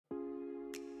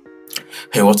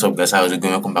Hey, what's up, guys? How's it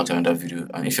going? Welcome back to another video.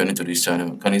 And if you're new to this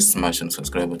channel, kindly smash on the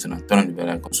subscribe button and turn on the bell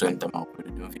icon so anytime I upload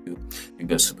a new video, you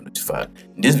get super notified.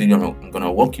 In this video, I'm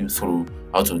gonna walk you through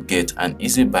how to get an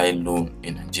Easybuy loan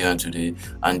in Nigeria today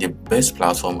and the best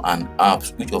platform and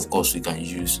apps, which of course we can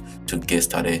use to get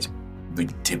started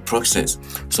with the process.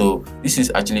 So this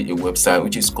is actually a website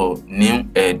which is called New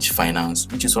Edge Finance,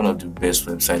 which is one of the best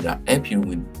websites that help you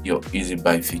with your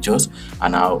Easybuy features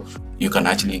and how you can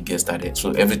actually get started.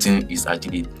 So everything is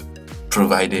actually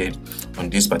provided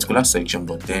on this particular section,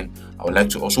 but then I would like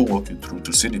to also walk you through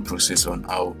to see the process on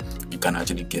how you can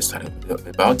actually get started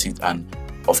about it, and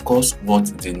of course what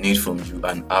they need from you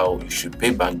and how you should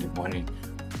pay back the money,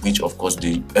 which of course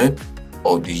they help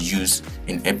or they use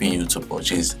in helping you to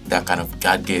purchase that kind of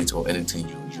gadget or anything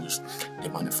you use the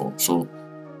money for. So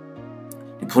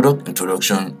the product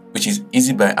introduction, which is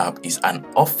Easybuy app, is an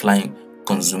offline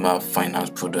consumer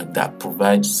finance product that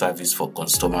provides service for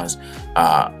customers,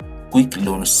 quick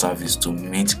loan service to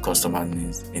meet customer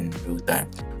needs in real time.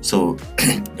 So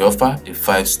they offer the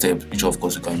 5 steps, which of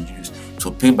course you can use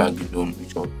to pay back the loan,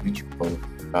 which you borrow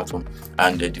from the platform.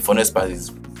 And the funnest part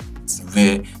is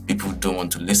where people don't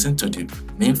want to listen to the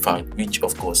main fact, which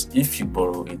of course, if you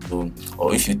borrow a loan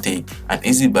or if you take an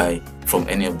Easybuy from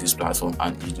any of these platforms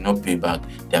and you do not pay back,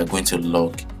 they are going to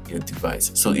lock your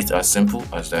device. So it's as simple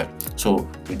as that. So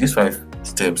with these 5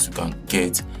 steps, you can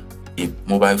get a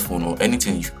mobile phone or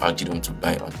anything you actually want to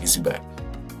buy on Easybuy.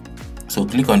 So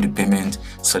click on the payment,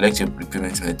 select your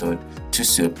repayment method,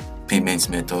 choose your payment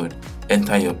method,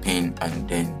 enter your PIN, and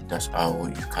then that's how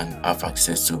you can have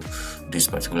access to this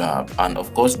particular app. And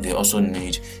of course, they also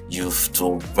need you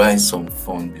to raise some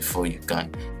funds before you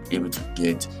can be able to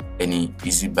get any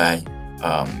Easybuy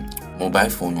mobile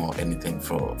phone or anything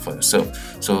for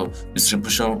yourself. So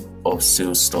distribution of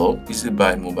sales store.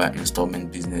 Easybuy mobile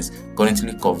installment business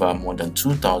currently cover more than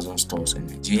 2,000 stores in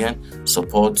Nigeria.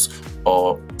 Support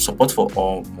for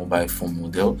all mobile phone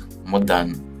model, more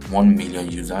than 1 million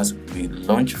users. We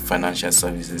launch financial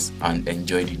services and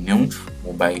enjoy the new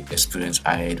mobile experience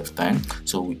ahead of time.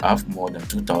 So we have more than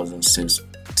 2,000 sales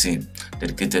team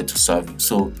dedicated to serving.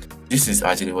 So this is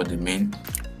actually what they mean.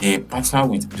 They partner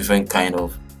with different kind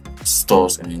of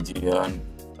stores in Nigeria,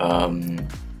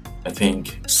 I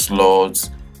think Slots,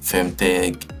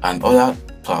 Femtech, and other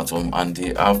platforms, and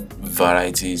they have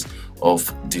varieties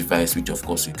of device which of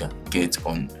course you can get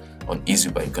on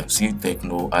Easybuy. You can see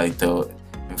Techno, Itel,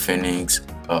 Infinix,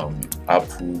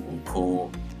 Apple,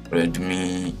 Oppo,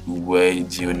 Redmi, Huawei,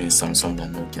 Xiaomi, Samsung,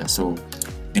 and Nokia. So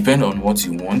depending on what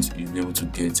you want, you'll be able to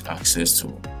get access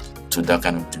to that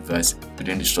kind of device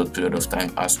within the short period of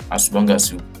time, as long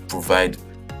as you provide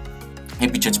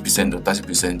maybe 20% or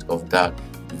 30% of that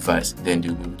device, then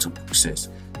they'll be able to process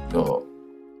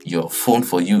your phone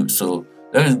for you. So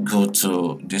let's go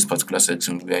to this particular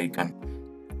section where you can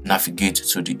navigate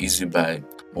to the Easybuy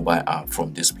mobile app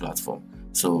from this platform.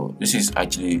 So this is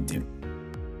actually the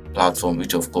platform,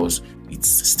 which of course it's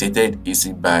stated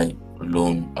Easybuy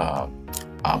loan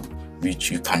app, which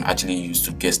you can actually use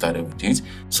to get started with it.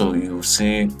 So you'll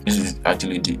see this is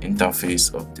actually the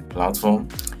interface of the platform.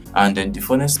 And then the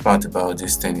funnest part about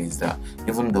this thing is that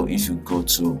even though if you go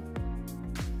to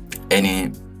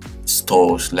any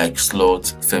stores like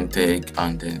Slot, Femtech,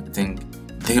 and then I think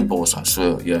Dayboss as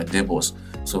well, Dayboss.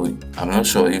 So I'm not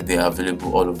sure if they are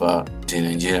available all over the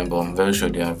Nigeria, but I'm very sure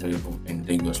they are available in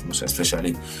Lagos most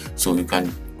especially. So you can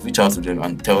reach out to them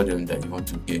and tell them that you want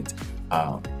to get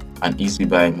an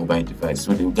Easybuy mobile device.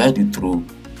 So they will guide you through,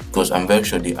 because I'm very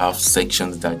sure they have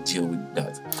sections that deal with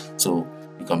that. So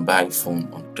you can buy a phone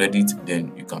on credit,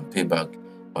 then you can pay back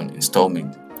on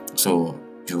installment. So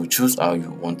you choose how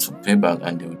you want to pay back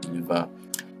and they will deliver,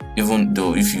 even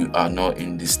though if you are not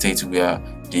in the state where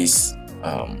this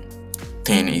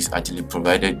thing is actually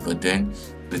provided. But then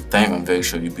with time, I'm very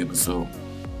sure you'll be able to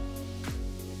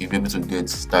get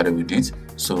started with it.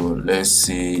 So let's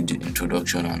see the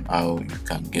introduction and how you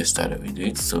can get started with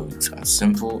it. So it's as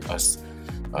simple as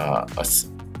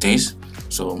this.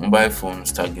 So mobile phone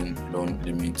starting loan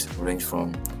limit range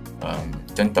from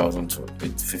 10,000 to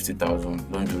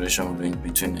 50,000. Loan duration range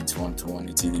between 91 to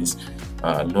 180 days.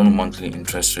 Loan monthly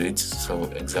interest rate. So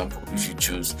example, if you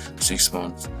choose 6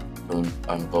 months loan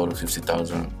and borrow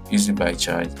 50,000, Easybuy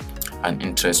charge an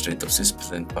interest rate of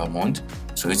 6% per month.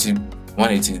 So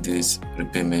 180 days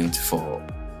repayment for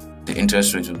the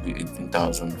interest rate will be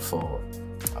 18,000 for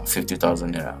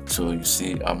 50,000 naira. So you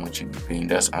see how much you'll be paying.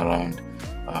 That's around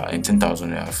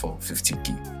 18,000 naira for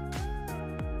 50k.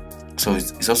 So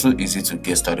it's also easy to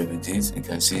get started with it. You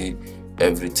can see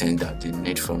everything that they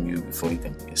need from you before you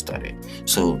can get started.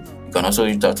 So you can also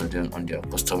reach out to them on their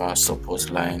customer support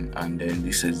line, and then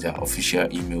this is their official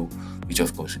email, which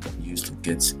of course you can use to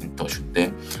get in touch with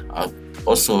them.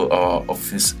 Also our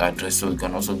office address, so you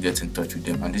can also get in touch with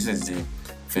them. And this is the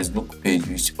Facebook page,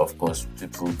 which of course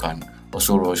people can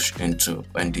also rush into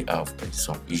when they have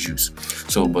some issues.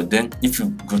 So but then if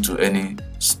you go to any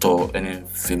store, any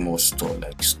famous store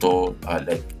like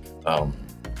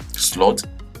Slot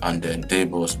and then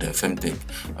Tables, the Femtech,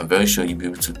 I'm very sure you'll be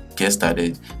able to get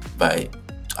started by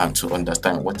and to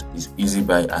understand what is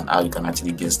Easybuy and how you can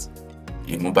actually get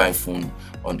a mobile phone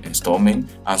on installment.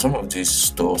 And some of these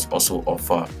stores also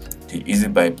offer the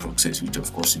Easybuy process, which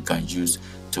of course you can use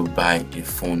to buy a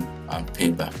phone and pay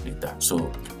back later.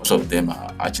 So most of them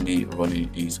are actually running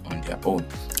it on their own.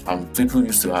 And people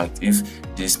used to ask if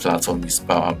this platform is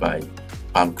powered by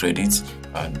Palm Credit,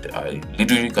 and I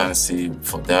literally can't say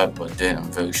for that, but then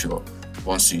I'm very sure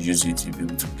once you use it, you'll be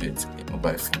able to get a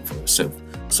mobile phone for yourself.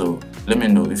 So let me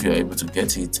know if you're able to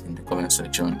get it in the comment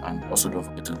section, and also don't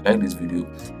forget to like this video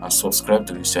and subscribe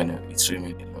to this channel. It's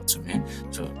really means a lot to me.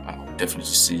 So I'll definitely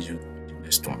see you in the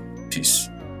next one. Peace.